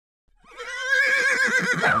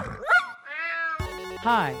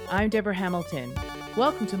Hi, I'm Debra Hamilton.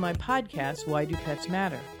 Welcome to my podcast, Why Do Pets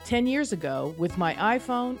Matter? 10 years ago, with my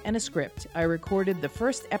iPhone and a script, I recorded the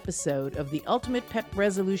first episode of the Ultimate Pet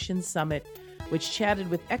Resolution Summit, which chatted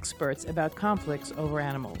with experts about conflicts over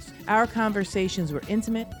animals. Our conversations were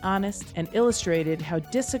intimate, honest, and illustrated how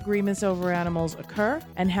disagreements over animals occur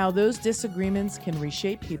and how those disagreements can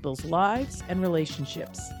reshape people's lives and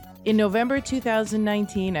relationships. In November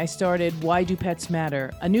 2019, I started Why Do Pets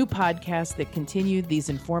Matter, a new podcast that continued these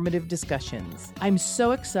informative discussions. I'm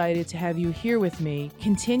so excited to have you here with me,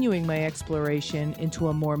 continuing my exploration into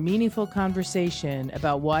a more meaningful conversation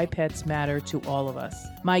about why pets matter to all of us.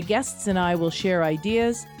 My guests and I will share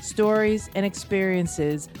ideas, stories, and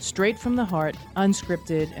experiences straight from the heart,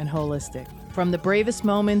 unscripted and holistic. From the bravest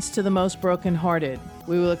moments to the most brokenhearted,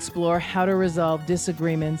 we will explore how to resolve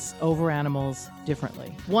disagreements over animals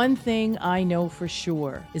differently. One thing I know for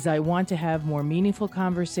sure is I want to have more meaningful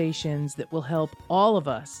conversations that will help all of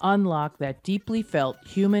us unlock that deeply felt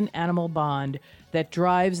human-animal bond that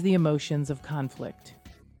drives the emotions of conflict.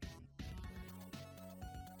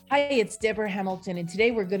 Hi, it's Debra Hamilton, and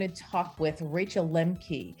today we're going to talk with Rachel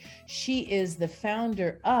Lemcke. She is the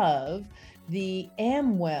founder of the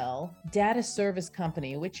Amwell data service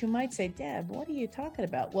company, which you might say, Deb, what are you talking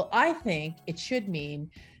about? Well, I think it should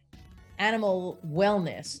mean animal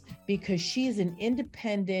wellness because she's an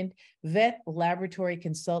independent vet laboratory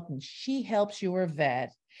consultant. She helps your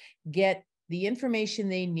vet get the information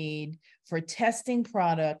they need for testing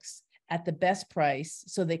products at the best price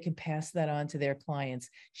so they can pass that on to their clients.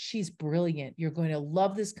 She's brilliant. You're going to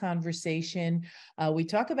love this conversation. We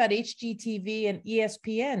talk about HGTV and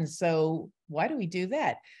ESPN, so why do we do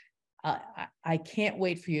that? I can't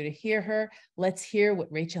wait for you to hear her. Let's hear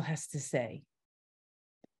what Rachel has to say.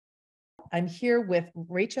 I'm here with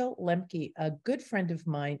Rachel Lemcke, a good friend of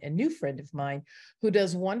mine, a new friend of mine, who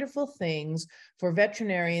does wonderful things for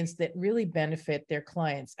veterinarians that really benefit their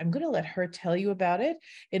clients. I'm going to let her tell you about it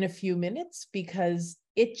in a few minutes because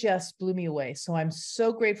it just blew me away. So I'm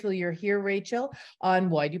so grateful you're here, Rachel, on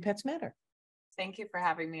Why Do Pets Matter? Thank you for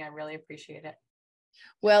having me. I really appreciate it.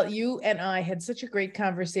 Well, you and I had such a great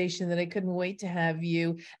conversation that I couldn't wait to have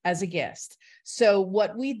you as a guest. So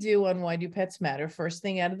what we do on Why Do Pets Matter, first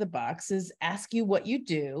thing out of the box, is ask you what you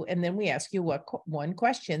do, and then we ask you one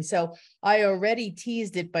question. So I already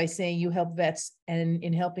teased it by saying you help vets, and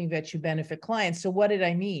in helping vets, you benefit clients. So what did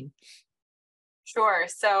I mean? Sure.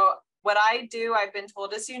 So what I do, I've been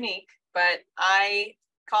told is unique, but I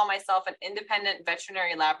call myself an independent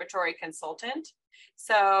veterinary laboratory consultant.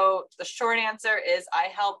 So the short answer is I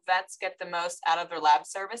help vets get the most out of their lab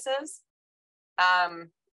services.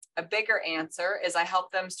 A bigger answer is I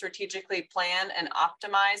help them strategically plan and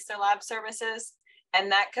optimize their lab services.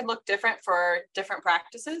 And that could look different for different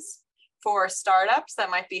practices. For startups, that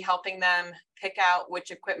might be helping them pick out which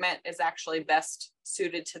equipment is actually best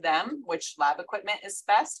suited to them, which lab equipment is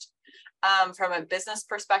best from a business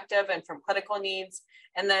perspective and from clinical needs.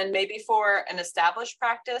 And then maybe for an established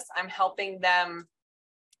practice, I'm helping them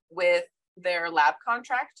with their lab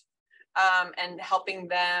contract and helping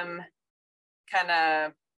them kind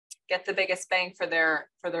of get the biggest bang for their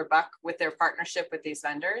buck with their partnership with these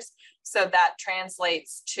vendors. So that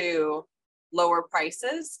translates to lower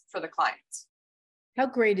prices for the clients. How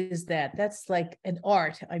great is that? That's like an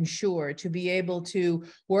art, I'm sure, to be able to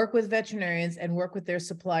work with veterinarians and work with their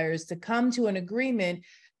suppliers to come to an agreement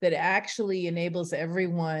that actually enables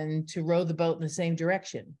everyone to row the boat in the same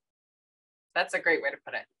direction. That's a great way to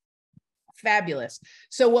put it. Fabulous.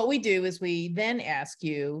 So what we do is we then ask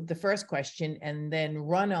you the first question and then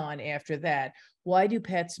run on after that. Why do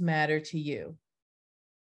pets matter to you?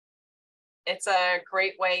 It's a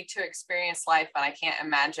great way to experience life, and I can't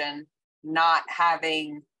imagine not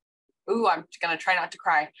having, I'm going to try not to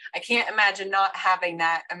cry. I can't imagine not having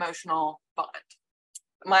that emotional bond.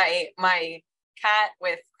 My cat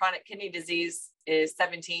with chronic kidney disease is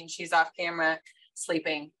 17. She's off camera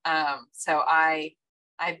sleeping. So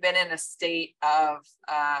I've been in a state of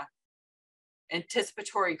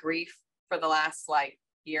anticipatory grief for the last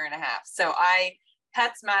year and a half. So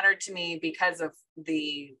pets matter to me because of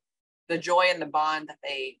the joy and the bond that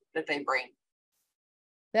they bring.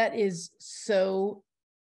 That is so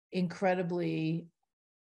incredibly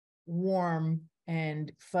warm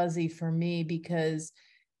and fuzzy for me because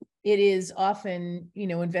it is often,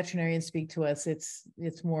 when veterinarians speak to us,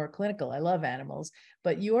 it's more clinical. I love animals,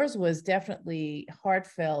 but yours was definitely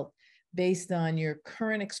heartfelt based on your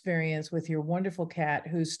current experience with your wonderful cat,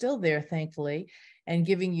 who's still there, thankfully, and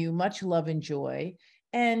giving you much love and joy.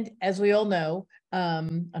 And as we all know,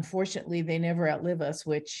 unfortunately, they never outlive us,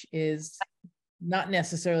 which is not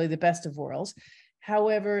necessarily the best of worlds.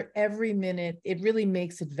 However, every minute, it really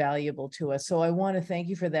makes it valuable to us. So I want to thank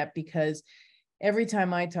you for that, because every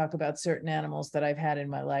time I talk about certain animals that I've had in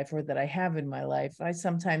my life or that I have in my life, I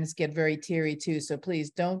sometimes get very teary too. So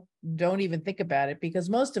please don't even think about it, because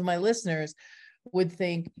most of my listeners would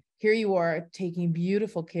think, here you are taking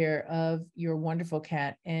beautiful care of your wonderful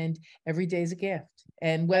cat, and every day is a gift.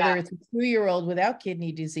 And whether it's a 2-year-old without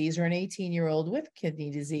kidney disease or an 18-year-old with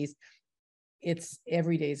kidney disease, it's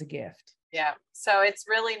every day is a gift. Yeah. So it's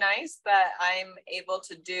really nice that I'm able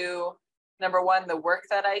to do, number one, the work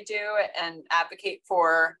that I do and advocate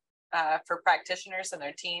for practitioners and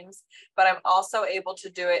their teams, but I'm also able to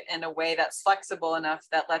do it in a way that's flexible enough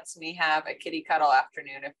that lets me have a kitty cuddle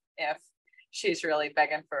afternoon if she's really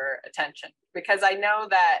begging for attention, because I know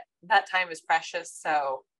that that time is precious.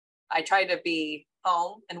 So I try to be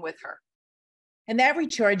home and with her. And that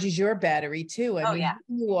recharges your battery too. I mean, yeah.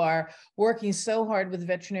 you are working so hard with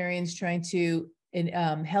veterinarians, trying to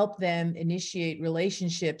help them initiate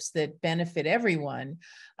relationships that benefit everyone.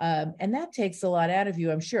 And that takes a lot out of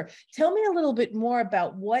you, I'm sure. Tell me a little bit more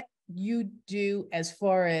about what you do as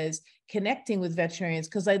far as connecting with veterinarians,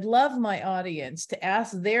 because I'd love my audience to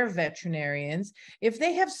ask their veterinarians if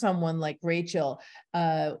they have someone like Rachel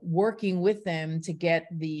working with them to get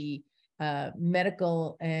the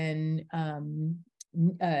medical and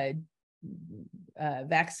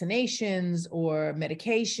vaccinations or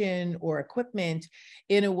medication or equipment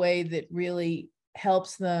in a way that really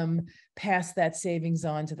helps them pass that savings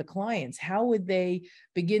on to the clients. How would they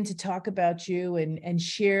begin to talk about you and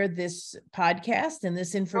share this podcast and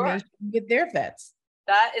this information with their vets?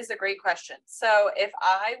 That is a great question. So if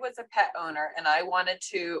I was a pet owner and I wanted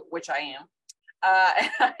to, which I am,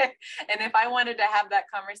 and if I wanted to have that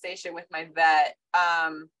conversation with my vet,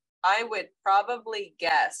 I would probably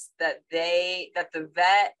guess that the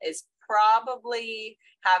vet is probably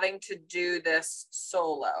having to do this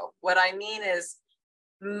solo. What I mean is,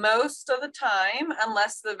 most of the time,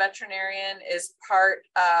 unless the veterinarian is part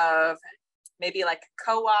of maybe like a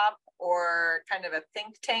co-op or kind of a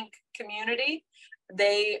think tank community,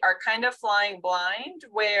 they are kind of flying blind,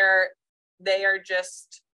 where they are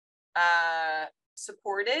just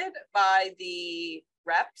supported by the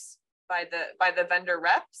reps, by the vendor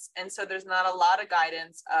reps. And so there's not a lot of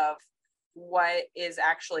guidance of what is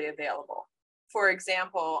actually available. For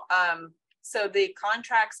example, so the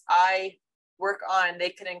contracts I work on, they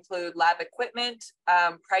can include lab equipment,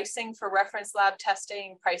 pricing for reference lab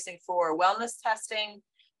testing, pricing for wellness testing.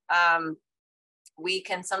 We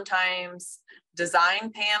can sometimes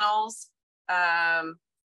design panels and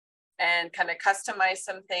kind of customize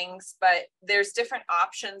some things, but there's different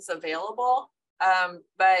options available.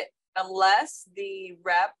 But unless the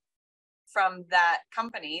rep from that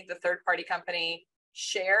company, the third-party company,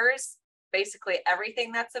 shares basically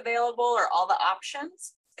everything that's available or all the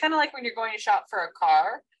options, kind of like when you're going to shop for a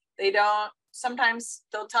car, sometimes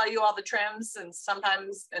they'll tell you all the trims and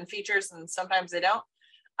features, and sometimes they don't.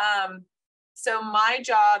 So my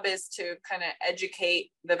job is to kind of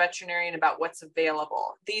educate the veterinarian about what's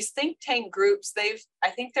available. These think tank groups, I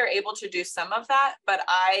think they're able to do some of that, but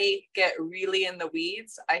I get really in the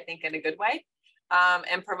weeds, I think in a good way,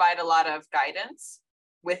 and provide a lot of guidance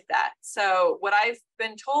with that. So what I've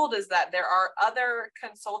been told is that there are other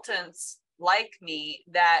consultants like me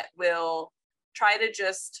that will try to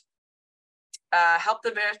just help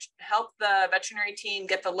the veterinary team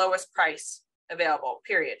get the lowest price available,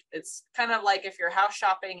 period. It's kind of like if you're house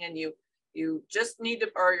shopping and you just need to,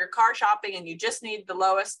 or you're car shopping and you just need the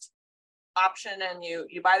lowest option, and you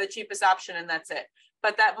buy the cheapest option and that's it.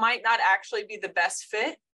 But that might not actually be the best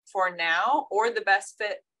fit for now, or the best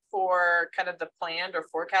fit for kind of the planned or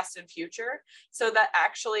forecasted future. So that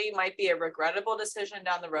actually might be a regrettable decision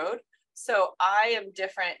down the road. So I am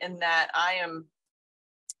different in that I am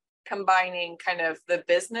combining kind of the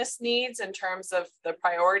business needs in terms of the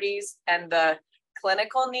priorities and the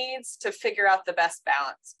clinical needs to figure out the best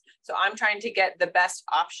balance. So I'm trying to get the best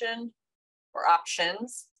option or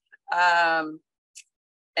options and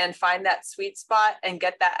find that sweet spot and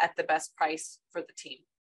get that at the best price for the team.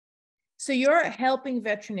 So you're helping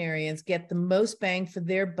veterinarians get the most bang for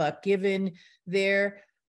their buck, given their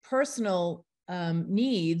personal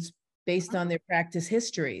needs based on their practice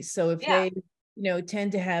history. So if they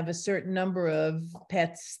tend to have a certain number of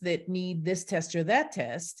pets that need this test or that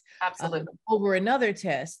test over another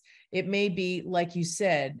test, it may be, like you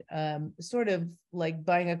said, sort of like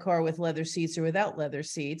buying a car with leather seats or without leather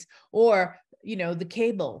seats, or, the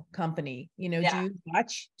cable company, do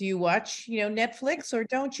you watch, Netflix or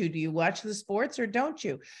don't you? Do you watch the sports or don't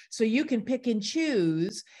you? So you can pick and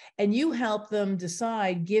choose, and you help them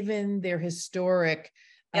decide, given their historic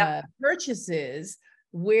purchases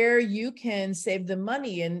where you can save the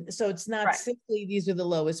money. And so it's not Right. simply these are the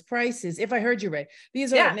lowest prices. If I heard you right,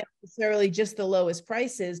 these Yeah. aren't necessarily just the lowest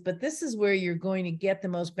prices, but this is where you're going to get the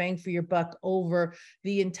most bang for your buck over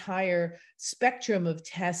the entire spectrum of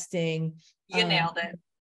testing. You nailed it.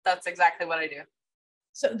 That's exactly what I do.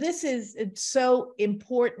 So it's so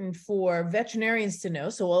important for veterinarians to know.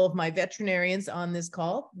 So all of my veterinarians on this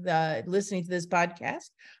call, listening to this podcast,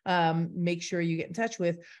 make sure you get in touch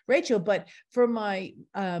with Rachel. But for my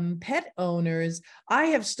pet owners, I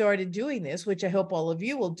have started doing this, which I hope all of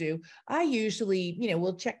you will do. I usually,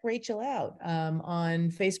 will check Rachel out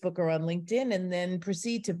on Facebook or on LinkedIn, and then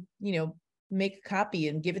proceed to, make a copy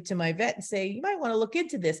and give it to my vet and say, you might want to look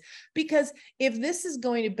into this, because if this is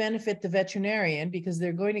going to benefit the veterinarian, because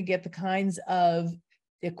they're going to get the kinds of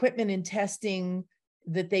equipment and testing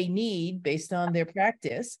that they need based on their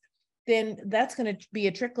practice, then that's going to be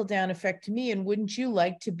a trickle down effect to me. And wouldn't you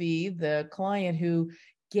like to be the client who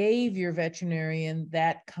gave your veterinarian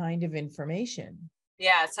that kind of information?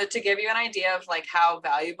 Yeah. So to give you an idea of like how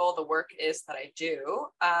valuable the work is that I do,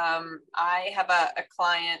 I have a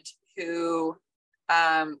client who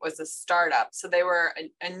was a startup. So they were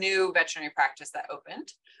a new veterinary practice that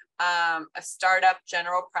opened, a startup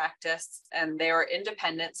general practice, and they were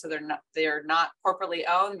independent. So they're not corporately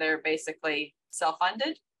owned. They're basically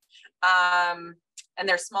self-funded, and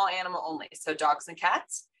they're small animal only. So dogs and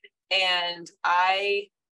cats. And I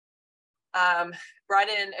brought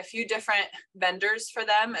in a few different vendors for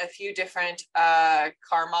them, a few different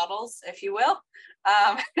car models, if you will.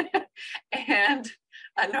 And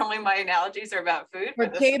normally my analogies are about food. Or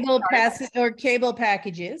cable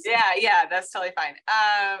packages. Yeah, that's totally fine.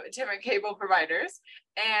 Different cable providers.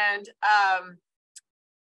 And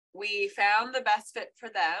we found the best fit for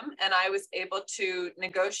them. And I was able to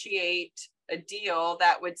negotiate a deal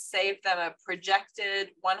that would save them a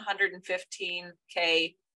projected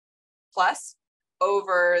 $115K plus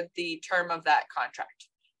over the term of that contract.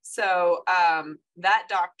 So that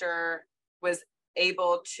doctor was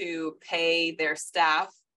able to pay their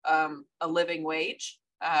staff a living wage,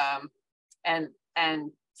 and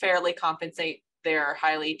fairly compensate their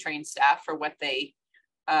highly trained staff for what they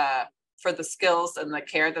for the skills and the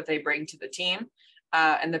care that they bring to the team,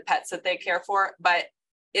 and the pets that they care for. But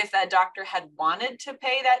if that doctor had wanted to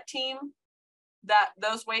pay that team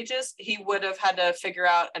those wages, he would have had to figure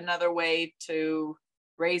out another way to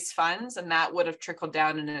raise funds, and that would have trickled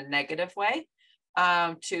down in a negative way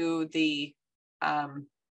to the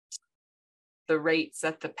rates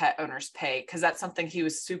that the pet owners pay, because that's something he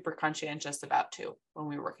was super conscientious about too when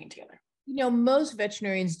we were working together. Most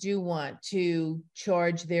veterinarians do want to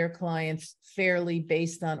charge their clients fairly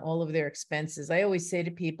based on all of their expenses. I always say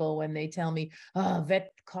to people when they tell me, oh,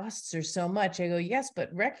 vet costs are so much, I go, yes,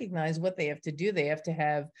 but recognize what they have to do. They have to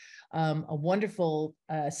have a wonderful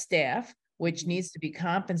staff, which needs to be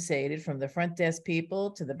compensated, from the front desk people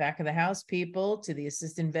to the back of the house people to the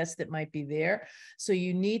assistant vets that might be there. So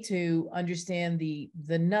you need to understand the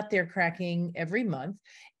nut they're cracking every month,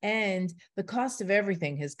 and the cost of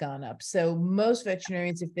everything has gone up. So most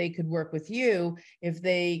veterinarians, if they could work with you, if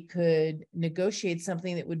they could negotiate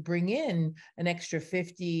something that would bring in an extra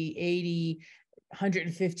 $50, $80,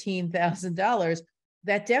 $115,000,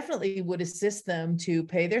 that definitely would assist them to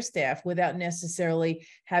pay their staff without necessarily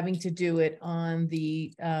having to do it on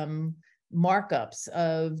the markups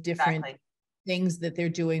of different things that they're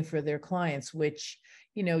doing for their clients, which,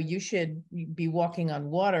 you should be walking on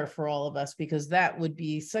water for all of us, because that would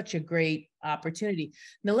be such a great opportunity.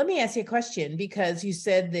 Now, let me ask you a question, because you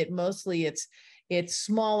said that mostly it's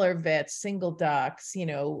smaller vets, single docs,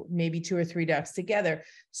 maybe 2 or 3 docs together.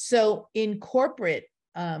 So in corporate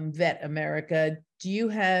vet America, do you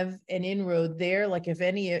have an inroad there? Like if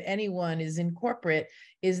anyone is in corporate,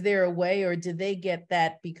 is there a way, or do they get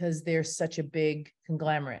that because they're such a big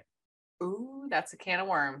conglomerate? Ooh, that's a can of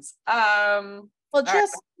worms. Well,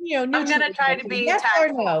 just, I'm going to try to be yes or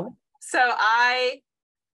no. So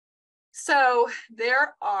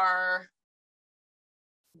there are,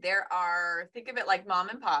 think of it like mom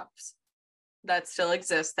and pops that still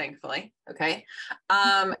exist, thankfully. Okay.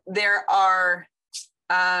 There are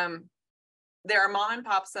mom and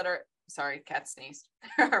pops that are, sorry, cat sneezed.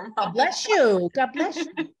 God bless you. God bless you.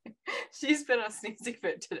 She's been a sneezing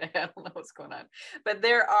fit today. I don't know what's going on. But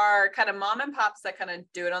there are kind of mom and pops that kind of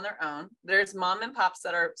do it on their own. There's mom and pops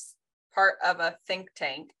that are part of a think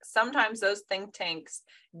tank. Sometimes those think tanks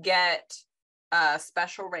get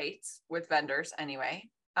special rates with vendors anyway.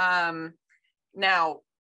 Now,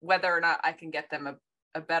 whether or not I can get them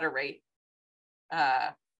a better rate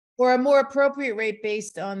Or a more appropriate rate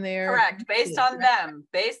based on their. Correct. Based on them.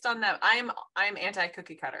 I'm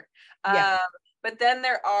anti-cookie cutter. Yeah. But then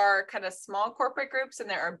there are kind of small corporate groups and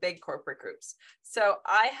there are big corporate groups. So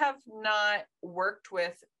I have not worked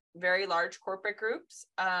with very large corporate groups.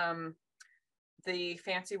 The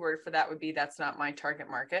fancy word for that would be that's not my target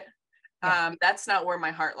market. Yeah. That's not where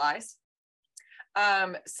my heart lies.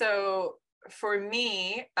 So for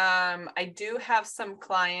me, I do have some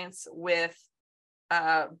clients with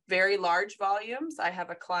very large volumes. I have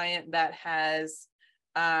a client that has,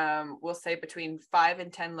 we'll say between 5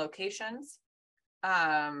 and 10 locations.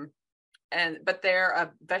 But they're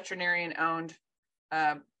a veterinarian owned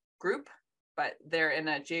group, but they're in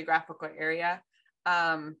a geographical area.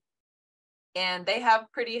 And they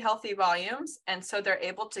have pretty healthy volumes. And so they're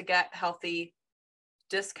able to get healthy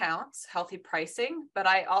discounts, healthy pricing. But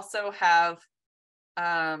I also have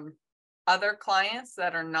other clients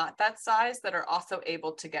that are not that size that are also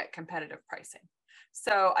able to get competitive pricing.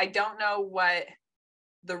 So I don't know what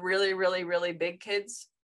the really, really, really big kids,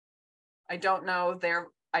 I don't know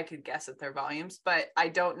I could guess at their volumes, but I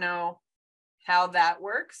don't know how that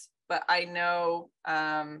works. But I know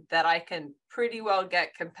that I can pretty well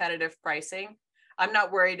get competitive pricing. I'm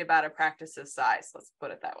not worried about a practice's size, let's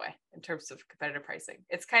put it that way, in terms of competitive pricing.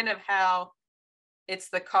 It's kind of how it's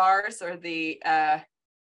the cars or the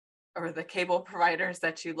cable providers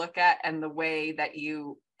that you look at and the way that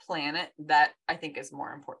you plan it, that I think is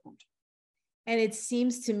more important. And it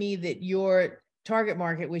seems to me that your target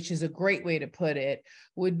market, which is a great way to put it,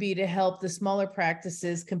 would be to help the smaller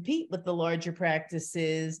practices compete with the larger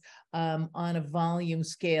practices on a volume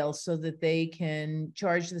scale so that they can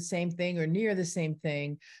charge the same thing or near the same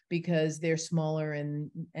thing because they're smaller, and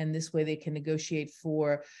this way they can negotiate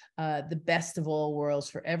for the best of all worlds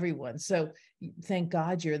for everyone. So thank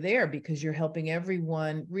God you're there, because you're helping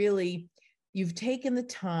everyone. Really, you've taken the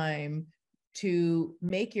time to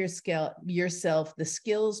make yourself the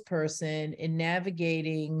skills person in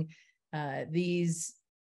navigating these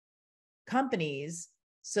companies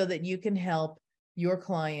so that you can help your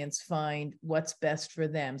clients find what's best for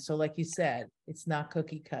them. So like you said, it's not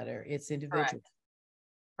cookie cutter, it's individual.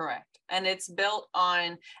 Correct. And it's built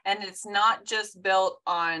on, and it's not just built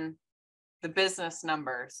on the business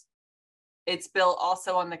numbers. It's built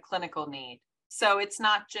also on the clinical need. So it's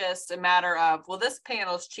not just a matter of, well, this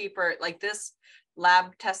panel is cheaper, like this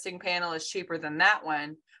lab testing panel is cheaper than that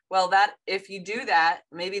one. Well, that if you do that,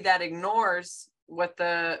 maybe that ignores what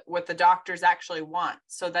the doctors actually want.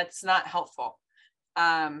 So that's not helpful.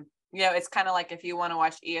 It's kind of like if you want to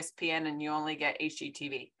watch ESPN and you only get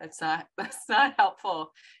HGTV, that's not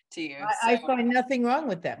helpful to you. I find nothing wrong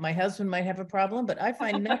with that. My husband might have a problem, but I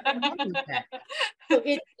find nothing wrong with that. So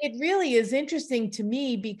it really is interesting to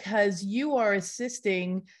me because you are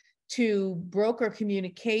assisting to broker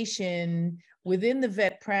communication within the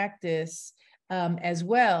vet practice as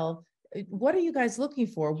well. What are you guys looking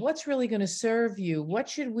for? What's really going to serve you? What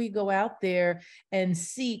should we go out there and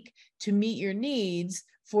seek to meet your needs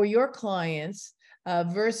for your clients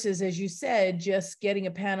versus, as you said, just getting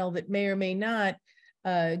a panel that may or may not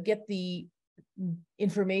get the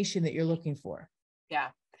information that you're looking for? Yeah.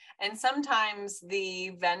 And sometimes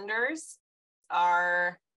the vendors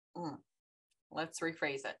are, let's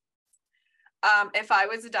rephrase it. If I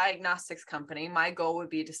was a diagnostics company, my goal would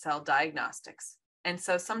be to sell diagnostics. And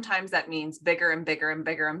so sometimes that means bigger and bigger and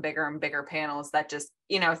bigger and bigger and bigger panels that just,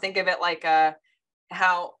 think of it like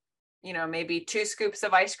how, maybe 2 scoops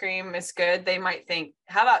of ice cream is good. They might think,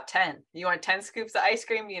 how about 10? You want 10 scoops of ice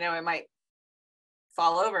cream? It might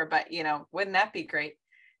fall over, but, wouldn't that be great?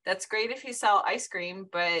 That's great if you sell ice cream,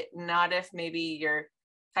 but not if maybe you're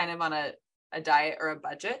kind of on a diet or a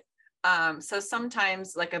budget. So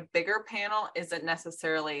sometimes like a bigger panel isn't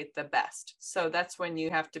necessarily the best. So that's when you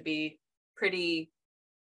have to be pretty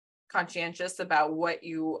conscientious about what's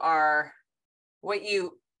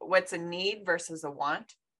a need versus a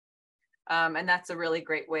want. And that's a really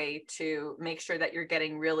great way to make sure that you're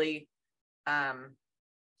getting really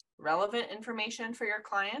relevant information for your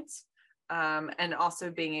clients. And also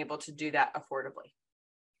being able to do that affordably.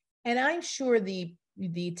 And I'm sure the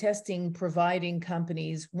testing providing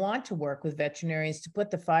companies want to work with veterinarians to put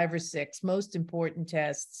the 5 or 6 most important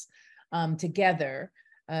tests together.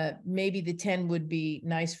 Maybe the 10 would be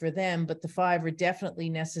nice for them, but the 5 are definitely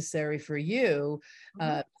necessary for you.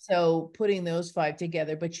 So putting those 5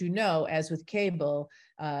 together, but as with cable,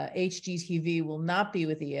 HGTV will not be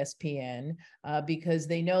with ESPN because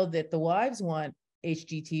they know that the wives want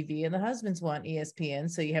HGTV and the husbands want ESPN.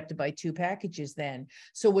 So you have to buy 2 packages then.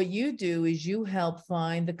 So what you do is you help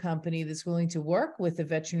find the company that's willing to work with the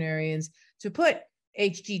veterinarians to put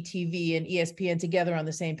HGTV and ESPN together on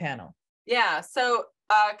the same panel? Yeah, so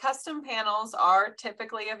custom panels are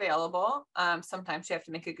typically available. Sometimes you have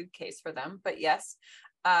to make a good case for them, but yes,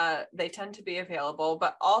 they tend to be available.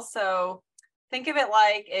 But also think of it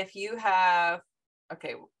like if you have,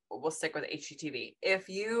 okay, we'll stick with HGTV. If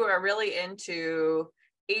you are really into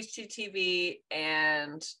HGTV,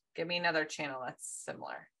 and give me another channel that's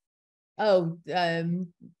similar. Oh,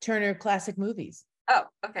 Turner Classic Movies. Oh,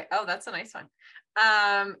 okay. Oh, that's a nice one.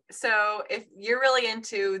 So if you're really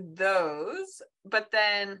into those, but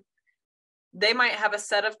then they might have a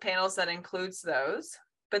set of panels that includes those,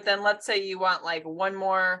 but then let's say you want like one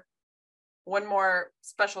more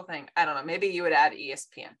special thing. I don't know. Maybe you would add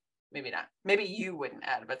ESPN. Maybe not. Maybe you wouldn't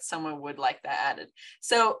add, but someone would like that added.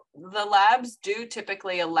 So the labs do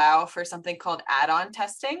typically allow for something called add-on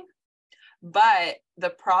testing. But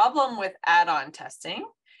the problem with add-on testing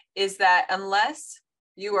is that unless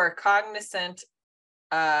you are cognizant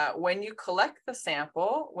when you collect the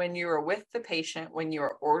sample, when you are with the patient, when you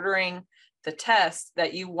are ordering the test,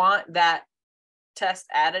 that you want that test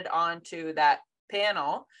added onto that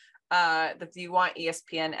panel, that you want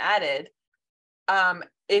ESPN added.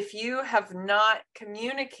 If you have not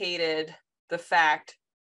communicated the fact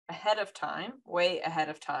ahead of time, way ahead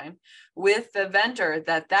of time, with the vendor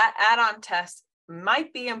that add-on test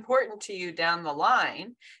might be important to you down the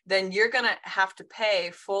line, then you're going to have to pay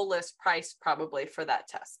full list price probably for that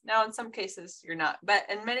test. Now, in some cases you're not, but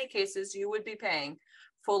in many cases you would be paying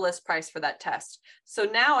full list price for that test. So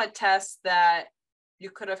now a test that you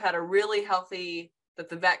could have had a really healthy, that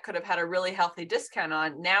the vet could have had a really healthy discount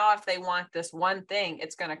on, now if they want this one thing,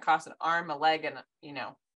 it's going to cost an arm, a leg, and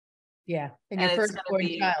Yeah, and your firstborn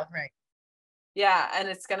child, right? Yeah, and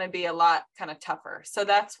it's going to be a lot kind of tougher. So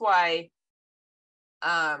that's why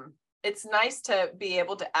it's nice to be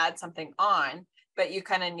able to add something on, but you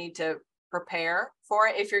kind of need to prepare for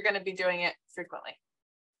it if you're going to be doing it frequently.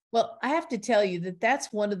 Well, I have to tell you that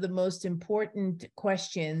that's one of the most important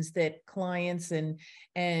questions that clients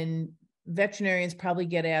and veterinarians probably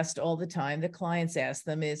get asked all the time. The clients ask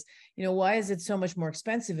them is, why is it so much more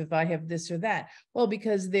expensive if I have this or that? Well,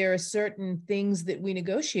 because there are certain things that we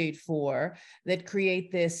negotiate for that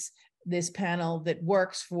create this panel that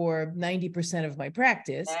works for 90% of my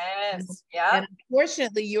practice. Yes. Yeah. And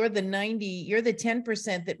unfortunately, you're the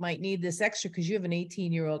 10% that might need this extra because you have an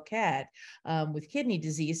 18-year-old cat with kidney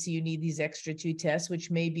disease. So you need these extra 2 tests, which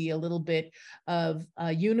may be a little bit of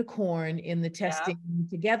a unicorn in the testing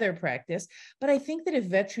together practice. But I think that if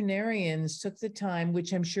veterinarians took the time,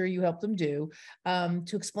 which I'm sure you help them do,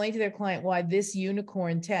 to explain to their client why this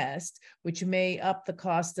unicorn test, which may up the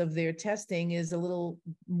cost of their testing, is a little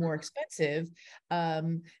more expensive,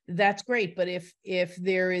 that's great. But if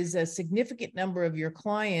there is a significant number of your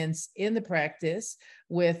clients in the practice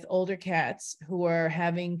with older cats who are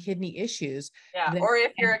having kidney issues, or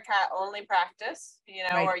if you're a cat only practice,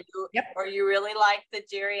 right. or you really like the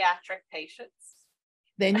geriatric patients,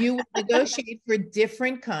 then you would negotiate for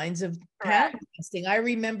different kinds of panel testing. I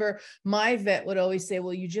remember my vet would always say,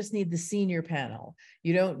 well, you just need the senior panel.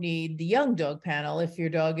 You don't need the young dog panel. If your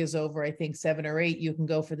dog is over, I think 7 or 8, you can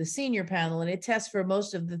go for the senior panel, and it tests for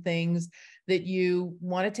most of the things that you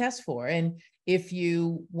want to test for. And if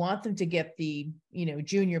you want them to get the,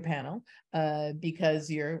 junior panel, because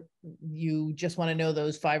you just want to know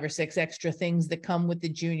those 5 or 6 extra things that come with the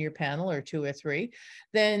junior panel, or 2 or 3,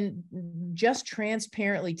 then just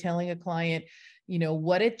transparently telling a client,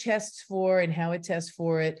 what it tests for and how it tests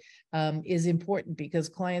for it is important, because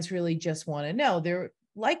clients really just want to know. They're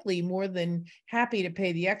likely more than happy to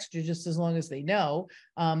pay the extra just as long as they know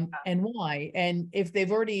and why. And if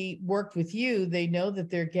they've already worked with you, they know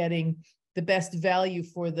that they're getting the best value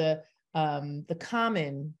for the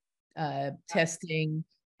common testing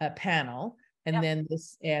panel, and then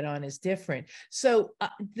this add-on is different. So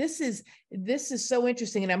this is so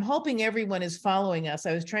interesting, and I'm hoping everyone is following us.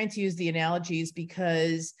 I was trying to use the analogies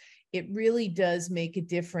because it really does make a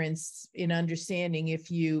difference in understanding if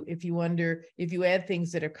you add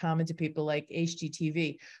things that are common to people like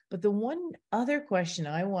HGTV. But the one other question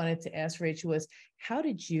I wanted to ask Rachel was, how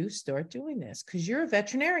did you start doing this? Because you're a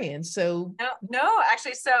veterinarian. So no,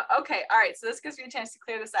 actually. So, okay. All right. So this gives me a chance to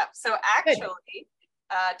clear this up. So actually,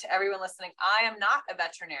 to everyone listening, I am not a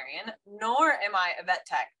veterinarian, nor am I a vet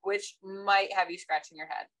tech, which might have you scratching your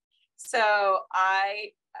head. So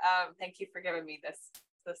I thank you for giving me this.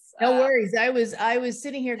 No worries. I was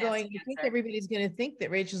sitting here going, I think everybody's going to think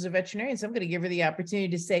that Rachel's a veterinarian, so I'm going to give her the opportunity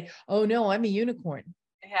to say, oh no, I'm a unicorn.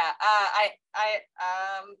 Yeah, I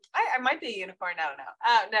might be a unicorn. I don't know.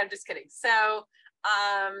 No, I'm just kidding. So,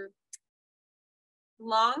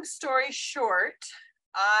 long story short,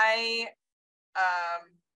 I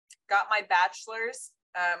got my bachelor's,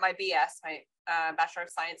 my BS, my Bachelor of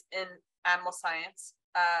Science in Animal Science.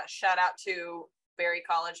 Shout out to Berry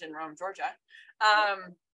College in Rome, Georgia.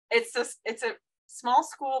 It's a small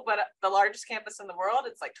school, but the largest campus in the world.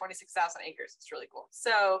 It's like 26,000 acres. It's really cool.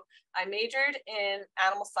 So I majored in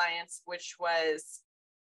animal science, which was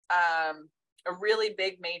a really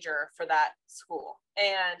big major for that school.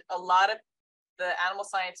 And a lot of the animal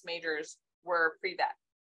science majors were pre-vet.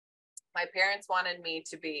 My parents wanted me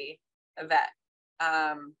to be a vet,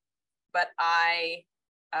 but I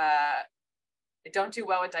don't do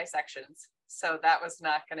well with dissections. So that was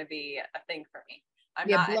not going to be a thing for me.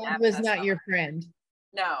 Blood was not your friend.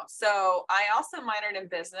 No. So I also minored in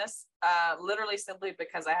business, literally simply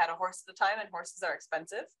because I had a horse at the time, and horses are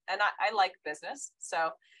expensive, and I like business.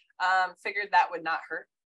 So figured that would not hurt.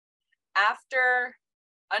 After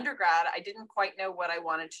undergrad, I didn't quite know what I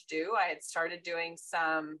wanted to do. I had started doing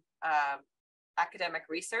some academic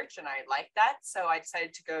research, and I liked that. So I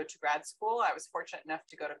decided to go to grad school. I was fortunate enough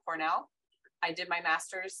to go to Cornell. I did my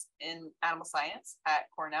master's in animal science at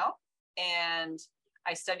Cornell, and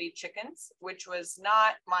I studied chickens, which was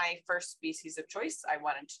not my first species of choice. I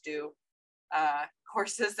wanted to do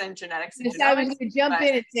horses and genetics. And I was going to jump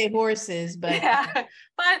in and say horses, but yeah,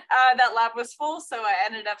 but that lab was full, so I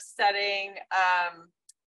ended up studying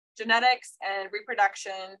genetics and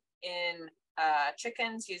reproduction in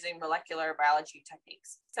chickens using molecular biology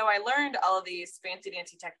techniques. So I learned all of these fancy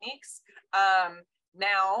dancy techniques.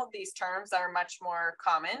 Now these terms are much more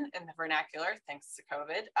common in the vernacular thanks to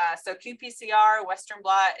COVID. So qPCR, Western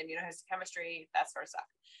blot, immunohistochemistry, that sort of stuff.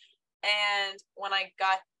 And when I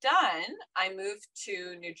got done, I moved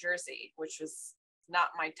to New Jersey, which was not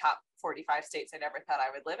my top 45 states I'd ever thought I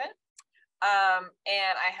would live in. And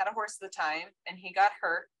I had a horse at the time, and he got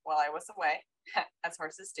hurt while I was away, as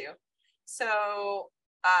horses do. So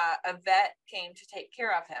a vet came to take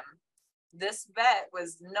care of him. This vet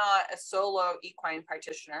was not a solo equine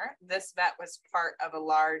practitioner. This vet was part of a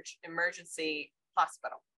large emergency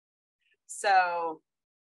hospital. So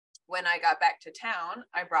when I got back to town,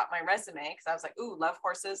 I brought my resume because I was like, ooh, love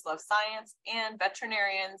horses, love science, and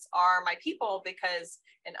veterinarians are my people, because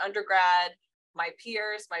in undergrad, my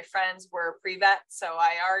peers, my friends were pre-vet, so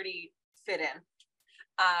I already fit in.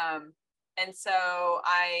 And so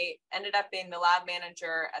I ended up being the lab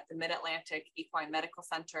manager at the Mid-Atlantic Equine Medical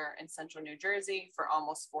Center in Central New Jersey for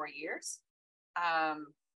almost 4 years. And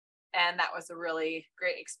that was a really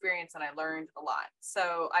great experience, and I learned a lot.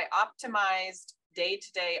 So I optimized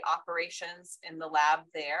day-to-day operations in the lab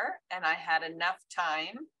there, and I had enough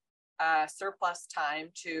time, surplus time,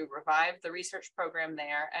 to revive the research program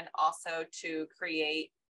there, and also to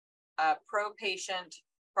create a pro-patient,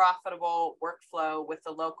 profitable workflow with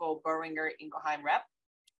the local Boehringer Ingelheim rep.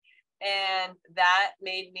 And that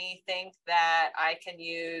made me think that I can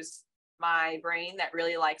use my brain that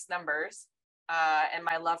really likes numbers and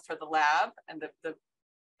my love for the lab and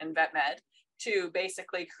and vet med to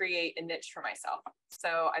basically create a niche for myself.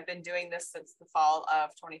 So I've been doing this since the fall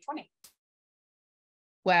of 2020.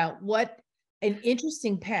 Wow, what an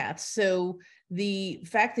interesting path. So the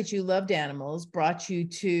fact that you loved animals brought you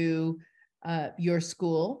to your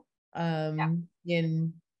school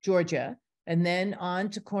in Georgia, and then on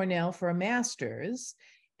to Cornell for a master's.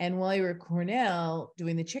 And while you were at Cornell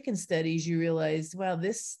doing the chicken studies, you realized, wow,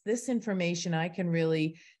 this information I can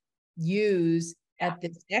really use at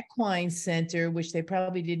this equine center, which they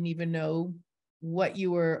probably didn't even know what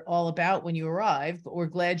you were all about when you arrived, but we're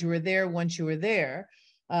glad you were there once you were there.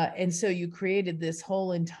 And so you created this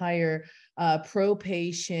whole entire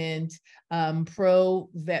pro-patient,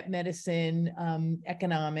 pro-vet medicine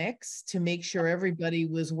economics to make sure everybody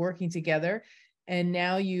was working together. And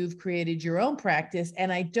now you've created your own practice.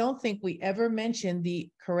 And I don't think we ever mentioned the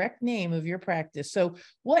correct name of your practice. So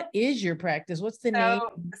what is your practice? What's the name?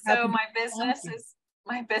 So my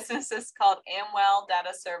business is called Amwell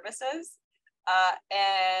Data Services.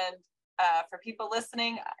 And for people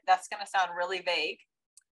listening, that's going to sound really vague.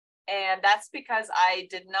 And that's because I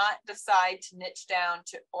did not decide to niche down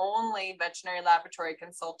to only veterinary laboratory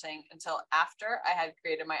consulting until after I had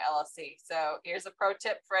created my LLC. So here's a pro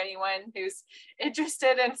tip for anyone who's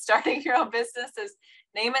interested in starting your own business: is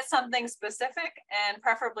name it something specific and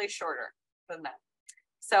preferably shorter than that.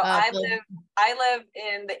 So I live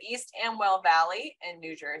in the East Amwell Valley in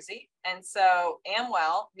New Jersey. And so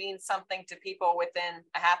Amwell means something to people within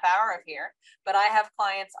a half hour of here, but I have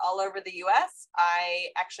clients all over the US.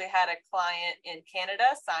 I actually had a client in Canada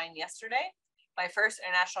sign yesterday. My first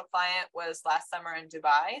international client was last summer in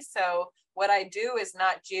Dubai. So what I do is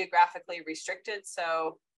not geographically restricted.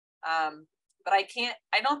 So but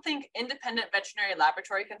I don't think independent veterinary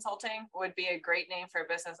laboratory consulting would be a great name for a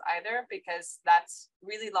business either, because that's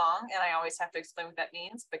really long. And I always have to explain what that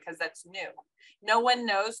means because that's new. No one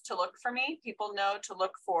knows to look for me. People know to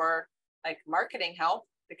look for like marketing help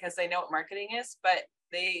because they know what marketing is, but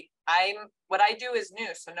what I do is new.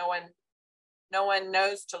 So no one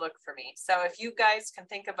knows to look for me. So if you guys can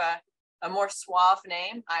think of a more suave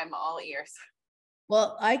name, I'm all ears.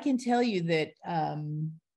 Well, I can tell you that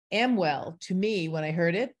Amwell, to me, when I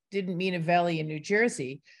heard it, didn't mean a valley in New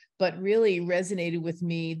Jersey, but really resonated with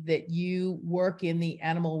me that you work in the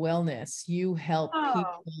animal wellness. You help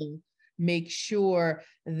people make sure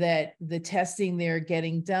that the testing they're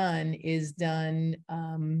getting done is done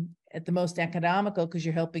at the most economical, because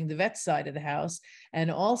you're helping the vet side of the house, and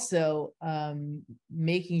also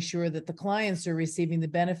making sure that the clients are receiving the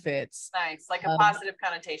benefits. Nice, like a positive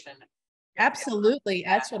connotation. Absolutely.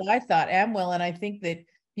 Yeah. That's what I thought, Amwell. And I think that,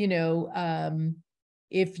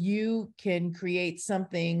 if you can create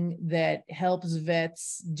something that helps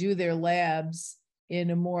vets do their labs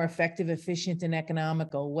in a more effective, efficient, and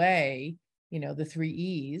economical way, the 3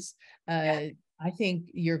 E's, I think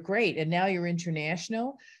you're great. And now you're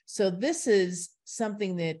international. So this is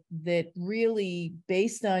something that really,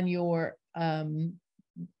 based on your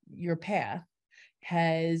path,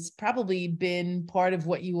 has probably been part of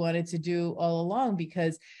what you wanted to do all along,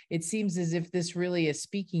 because it seems as if this really is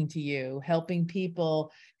speaking to you, helping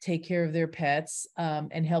people take care of their pets,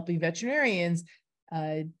 and helping veterinarians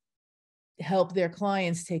help their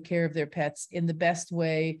clients take care of their pets in the best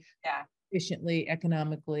way, efficiently,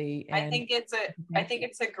 economically. And I think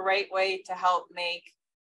it's a great way to help make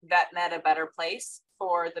vet med a better place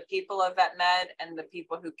for the people of vet med and the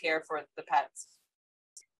people who care for the pets.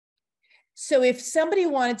 So if somebody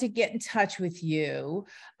wanted to get in touch with you,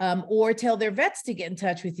 or tell their vets to get in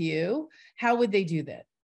touch with you, how would they do that?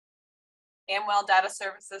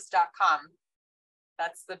 AmwellDataServices.com.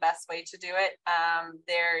 That's the best way to do it.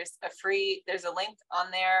 There's a link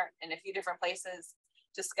on there in a few different places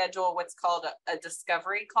to schedule what's called a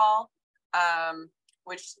discovery call,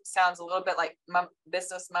 which sounds a little bit like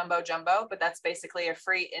business mumbo jumbo, but that's basically a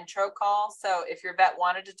free intro call. So if your vet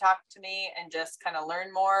wanted to talk to me and just kind of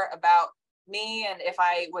learn more about me, and if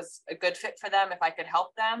I was a good fit for them, if I could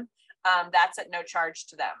help them, that's at no charge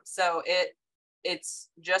to them. So it's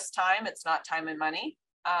just time. It's not time and money.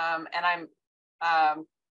 And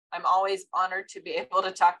I'm always honored to be able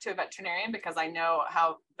to talk to a veterinarian because I know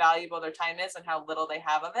how valuable their time is and how little they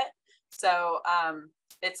have of it. So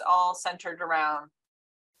it's all centered around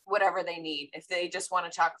whatever they need. If they just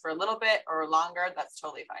want to talk for a little bit or longer, that's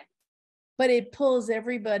totally fine. But it pulls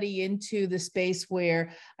everybody into the space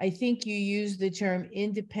where I think you used the term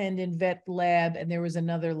independent vet lab, and there was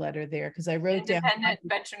another letter there because I wrote independent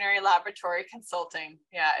veterinary laboratory consulting.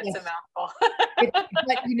 Yeah, it's a mouthful.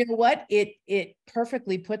 But you know what? It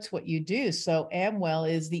perfectly puts what you do. So Amwell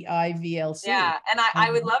is the IVLC. Yeah, and I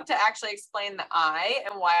would love to actually explain the I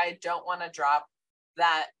and why I don't want to drop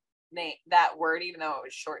that name, that word, even though it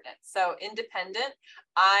was shortened. So independent,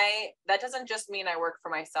 that doesn't just mean I work for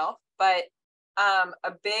myself, but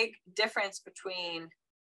a big difference between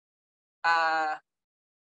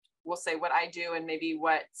we'll say what I do and maybe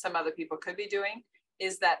what some other people could be doing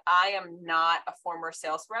is that I am not a former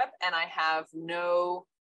sales rep, and I have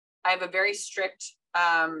a very strict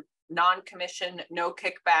non-commission, no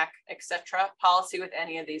kickback, etc. policy with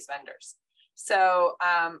any of these vendors. So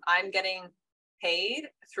I'm getting paid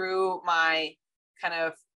through my kind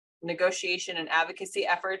of negotiation and advocacy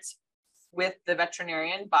efforts with the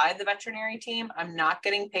veterinarian by the veterinary team. I'm not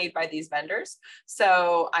getting paid by these vendors.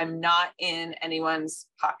 So I'm not in anyone's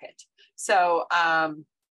pocket. So I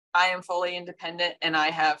am fully independent, and I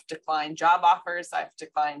have declined job offers. I've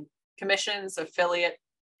declined commissions, affiliate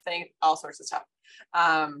thing, all sorts of stuff.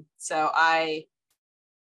 So I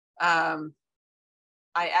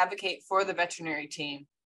advocate for the veterinary team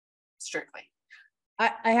strictly.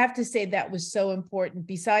 I have to say that was so important,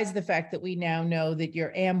 besides the fact that we now know that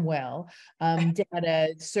you're Amwell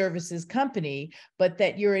data services company, but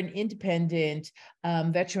that you're an independent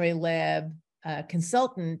veterinary lab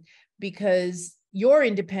consultant, because you're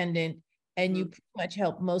independent and you pretty much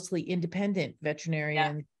help mostly independent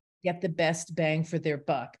veterinarians get the best bang for their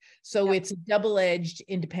buck. So it's a double-edged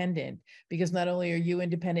independent, because not only are you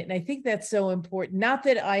independent, and I think that's so important. Not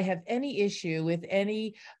that I have any issue with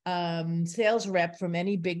any sales rep from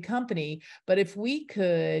any big company, but if we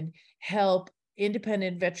could help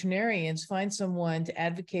independent veterinarians find someone to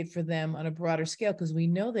advocate for them on a broader scale, because we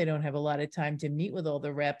know they don't have a lot of time to meet with all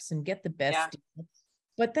the reps and get the best deals.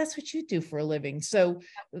 but that's what you do for a living. So,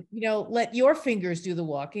 let your fingers do the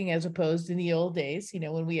walking as opposed to in the old days,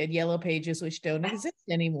 when we had yellow pages, which don't exist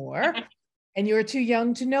anymore. And you're too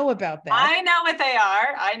young to know about that. I know what they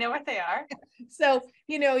are. I know what they are. So,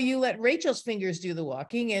 you let Rachel's fingers do the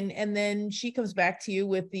walking, and then she comes back to you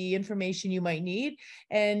with the information you might need,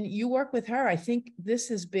 and you work with her. I think this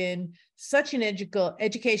has been such an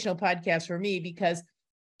educational podcast for me, because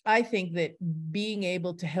I think that being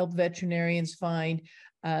able to help veterinarians find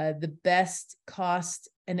the best cost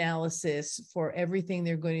analysis for everything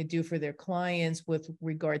they're going to do for their clients with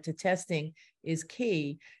regard to testing is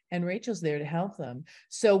key. And Rachel's there to help them.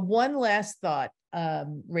 So one last thought,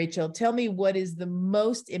 Rachel, tell me, what is the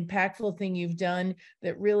most impactful thing you've done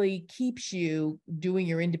that really keeps you doing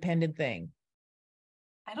your independent thing?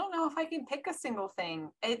 I don't know if I can pick a single thing.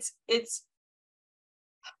 It's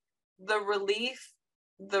the relief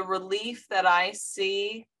that I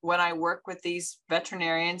see when I work with these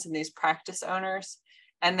veterinarians and these practice owners,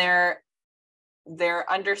 and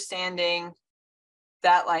they're understanding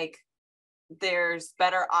that like there's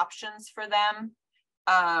better options for them,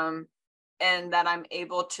 and that I'm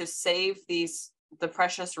able to save the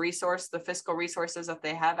precious resource, the fiscal resources that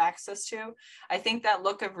they have access to. I think that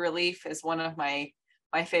look of relief is one of my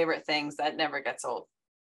favorite things that never gets old.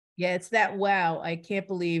 Yeah, it's that, wow, I can't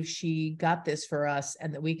believe she got this for us,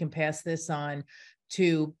 and that we can pass this on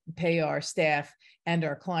to pay our staff and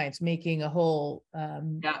our clients, making a whole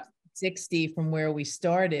 60 from where we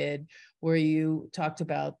started, where you talked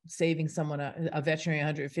about saving someone, a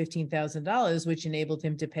veterinarian, $115,000, which enabled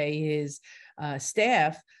him to pay his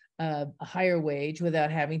staff a higher wage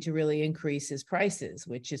without having to really increase his prices,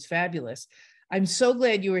 which is fabulous. I'm so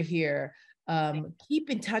glad you were here. Keep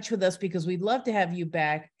in touch with us, because we'd love to have you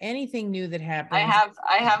back. Anything new that happens.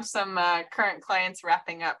 I have some current clients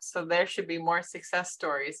wrapping up, so there should be more success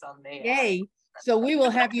stories on the. Yay. So we will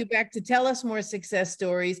have you back to tell us more success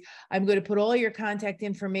stories. I'm going to put all your contact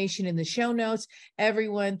information in the show notes.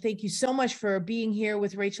 Everyone, thank you so much for being here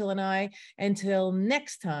with Rachel and I. Until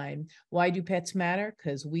next time, why do pets matter?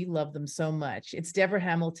 Because we love them so much. It's Debra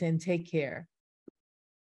Hamilton. Take care.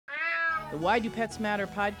 The Why Do Pets Matter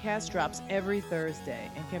podcast drops every Thursday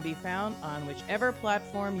and can be found on whichever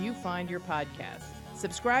platform you find your podcast.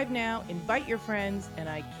 Subscribe now, invite your friends, and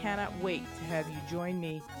I cannot wait to have you join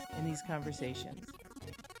me in these conversations.